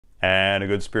And a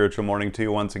good spiritual morning to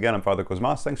you once again. I'm Father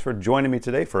Cosmas. Thanks for joining me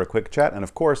today for a quick chat and,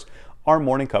 of course, our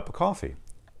morning cup of coffee.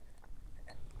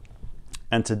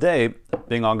 And today,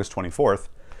 being August 24th,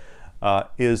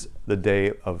 is the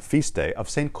day of feast day of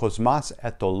Saint Cosmas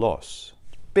Estolos.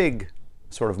 Big,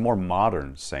 sort of more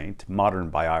modern saint, modern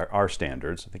by our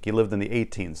standards. I think he lived in the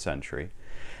 18th century.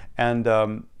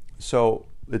 And so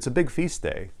it's a big feast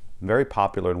day, very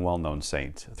popular and well-known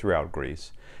saint throughout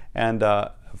Greece. And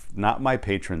not my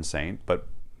patron saint, but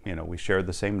we share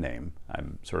the same name.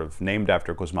 I'm sort of named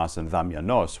after Cosmas and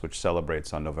Damianos, which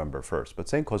celebrates on November 1st. But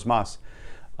Saint Cosmas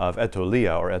of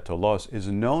Etolia or Estolos is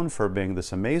known for being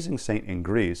this amazing saint in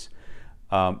Greece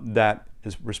that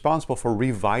is responsible for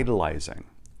revitalizing,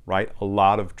 right, a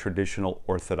lot of traditional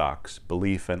Orthodox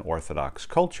belief and Orthodox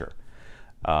culture.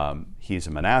 He's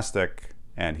a monastic,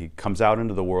 and he comes out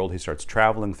into the world. He starts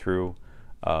traveling through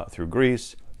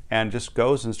Greece, and just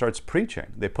goes and starts preaching.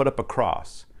 They put up a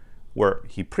cross where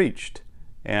he preached,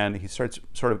 and he starts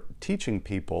sort of teaching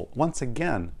people once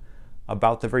again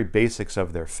about the very basics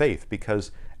of their faith,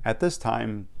 because at this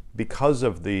time, because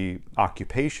of the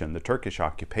occupation, the Turkish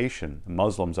occupation, the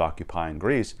Muslims occupying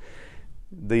Greece,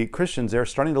 the Christians are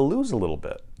starting to lose a little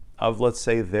bit of, let's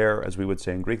say, their, as we would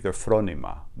say in Greek, their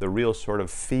phronima, the real sort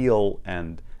of feel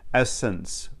and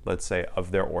essence, let's say,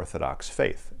 of their Orthodox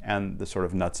faith and the sort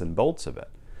of nuts and bolts of it.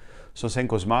 So St.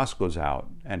 Cosmas goes out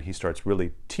and he starts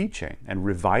really teaching and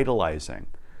revitalizing.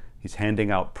 He's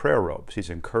handing out prayer robes. He's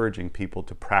encouraging people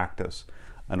to practice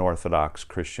an Orthodox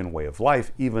Christian way of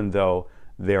life, even though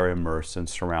they're immersed and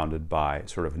surrounded by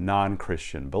sort of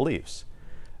non-Christian beliefs.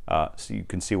 So you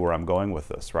can see where I'm going with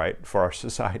this, right? For our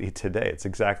society today, it's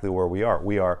exactly where we are.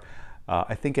 We are,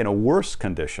 I think, in a worse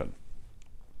condition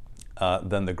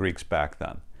than the Greeks back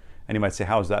then. And you might say,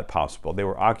 how is that possible? They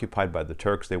were occupied by the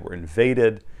Turks. They were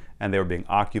invaded. And they were being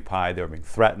occupied, they were being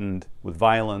threatened with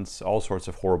violence, all sorts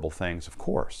of horrible things, of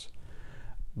course.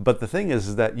 But the thing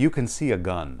is that you can see a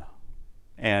gun,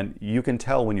 and you can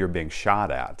tell when you're being shot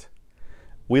at.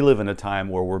 We live in a time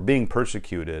where we're being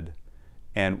persecuted,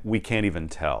 and we can't even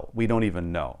tell. We don't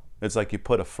even know. It's like you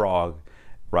put a frog,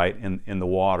 right, in the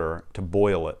water to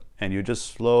boil it, and you just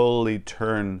slowly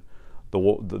turn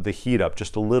the heat up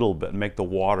just a little bit and make the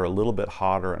water a little bit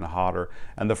hotter and hotter,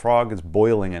 and the frog is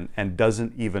boiling and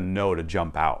doesn't even know to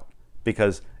jump out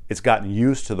because it's gotten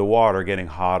used to the water getting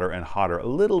hotter and hotter a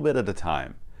little bit at a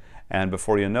time, and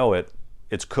before you know it,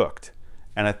 it's cooked.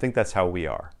 And I think that's how we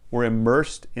are. We're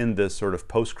immersed in this sort of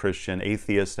post-Christian,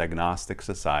 atheist, agnostic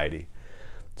society,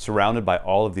 surrounded by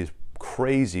all of these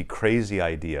crazy, crazy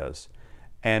ideas.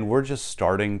 And we're just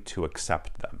starting to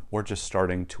accept them. We're just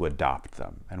starting to adopt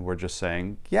them. And we're just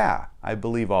saying, yeah, I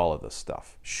believe all of this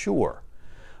stuff. Sure.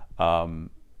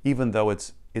 Even though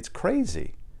it's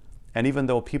crazy. And even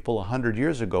though people 100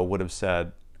 years ago would have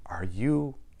said, are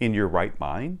you in your right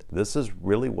mind? This is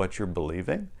really what you're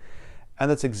believing? And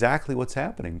that's exactly what's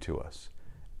happening to us.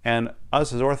 And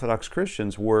us as Orthodox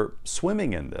Christians, we're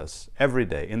swimming in this every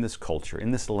day, in this culture,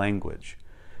 in this language.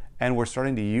 And we're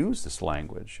starting to use this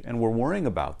language, and we're worrying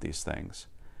about these things,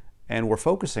 and we're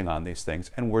focusing on these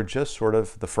things, and we're just sort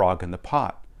of the frog in the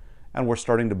pot, and we're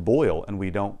starting to boil, and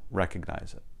we don't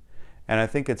recognize it. And I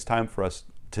think it's time for us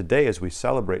today, as we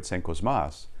celebrate St.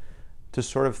 Cosmas, to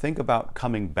sort of think about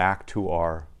coming back to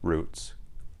our roots,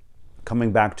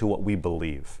 coming back to what we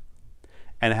believe,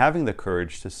 and having the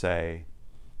courage to say,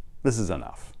 this is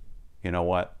enough. You know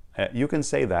what? You can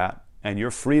say that, and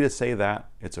you're free to say that.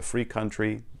 It's a free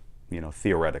country.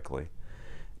 Theoretically.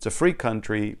 It's a free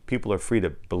country. People are free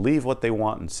to believe what they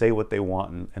want and say what they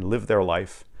want and live their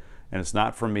life. And it's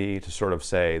not for me to sort of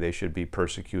say they should be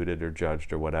persecuted or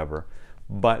judged or whatever.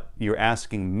 But you're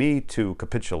asking me to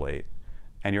capitulate,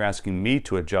 and you're asking me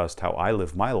to adjust how I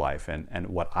live my life and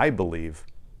what I believe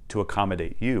to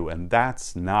accommodate you. And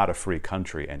that's not a free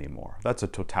country anymore. That's a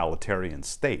totalitarian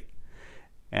state.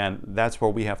 And that's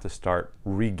where we have to start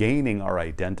regaining our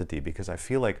identity, because I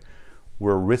feel like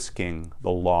we're risking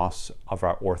the loss of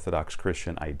our Orthodox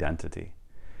Christian identity.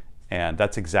 And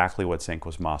that's exactly what St.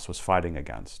 Cosmas was fighting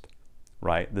against,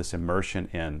 right? This immersion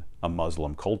in a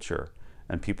Muslim culture,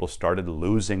 and people started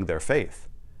losing their faith.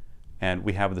 And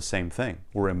we have the same thing.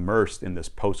 We're immersed in this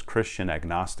post-Christian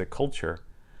agnostic culture,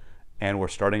 and we're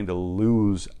starting to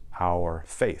lose our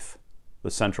faith, the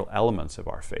central elements of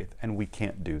our faith, and we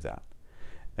can't do that.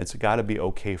 It's got to be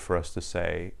okay for us to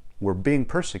say, we're being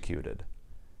persecuted,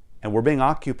 and we're being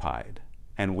occupied,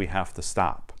 and we have to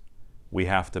stop. We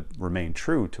have to remain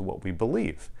true to what we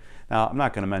believe. Now, I'm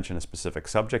not going to mention a specific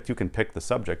subject. You can pick the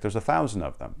subject. There's 1,000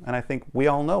 of them. And I think we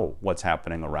all know what's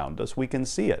happening around us. We can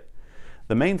see it.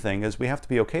 The main thing is we have to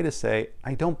be okay to say,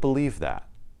 I don't believe that.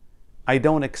 I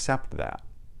don't accept that.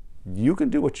 You can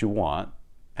do what you want,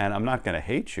 and I'm not going to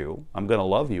hate you. I'm going to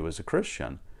love you as a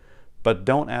Christian. But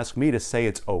don't ask me to say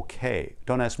it's okay.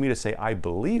 Don't ask me to say I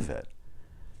believe it,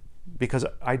 because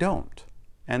I don't.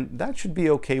 And that should be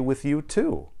okay with you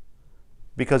too.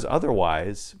 Because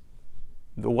otherwise,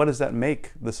 what does that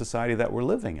make the society that we're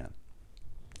living in?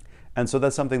 And so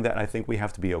that's something that I think we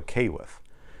have to be okay with.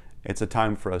 It's a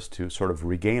time for us to sort of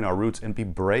regain our roots and be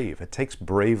brave. It takes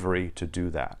bravery to do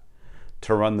that,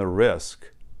 to run the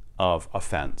risk of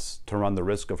offense, to run the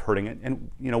risk of hurting it.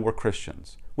 And, you know, we're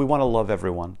Christians. We want to love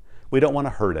everyone. We don't want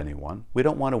to hurt anyone. We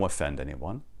don't want to offend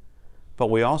anyone. But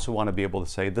we also want to be able to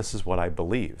say, this is what I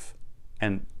believe.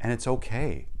 And it's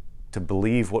okay to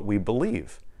believe what we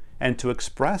believe and to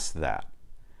express that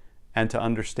and to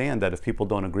understand that if people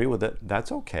don't agree with it,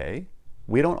 that's okay.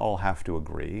 We don't all have to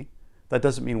agree. That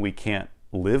doesn't mean we can't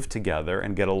live together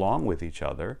and get along with each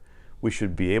other. We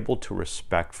should be able to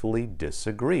respectfully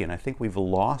disagree. And I think we've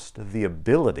lost the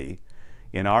ability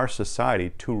in our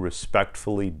society to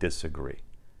respectfully disagree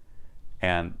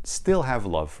and still have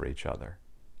love for each other.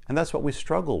 And that's what we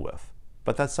struggle with.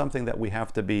 But that's something that we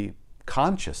have to be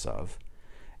conscious of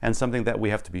and something that we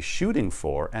have to be shooting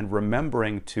for and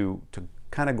remembering to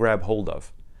kind of grab hold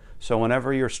of. So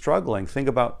whenever you're struggling, think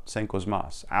about St.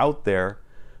 Cosmas out there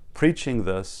preaching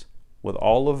this with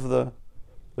all of the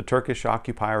Turkish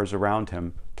occupiers around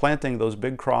him, planting those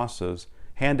big crosses,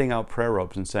 handing out prayer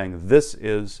robes and saying, this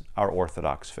is our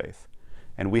Orthodox faith.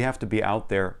 And we have to be out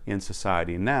there in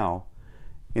society now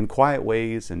in quiet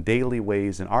ways and daily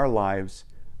ways in our lives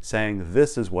saying,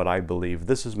 this is what I believe,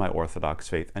 this is my Orthodox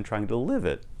faith, and trying to live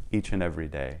it each and every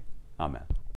day. Amen.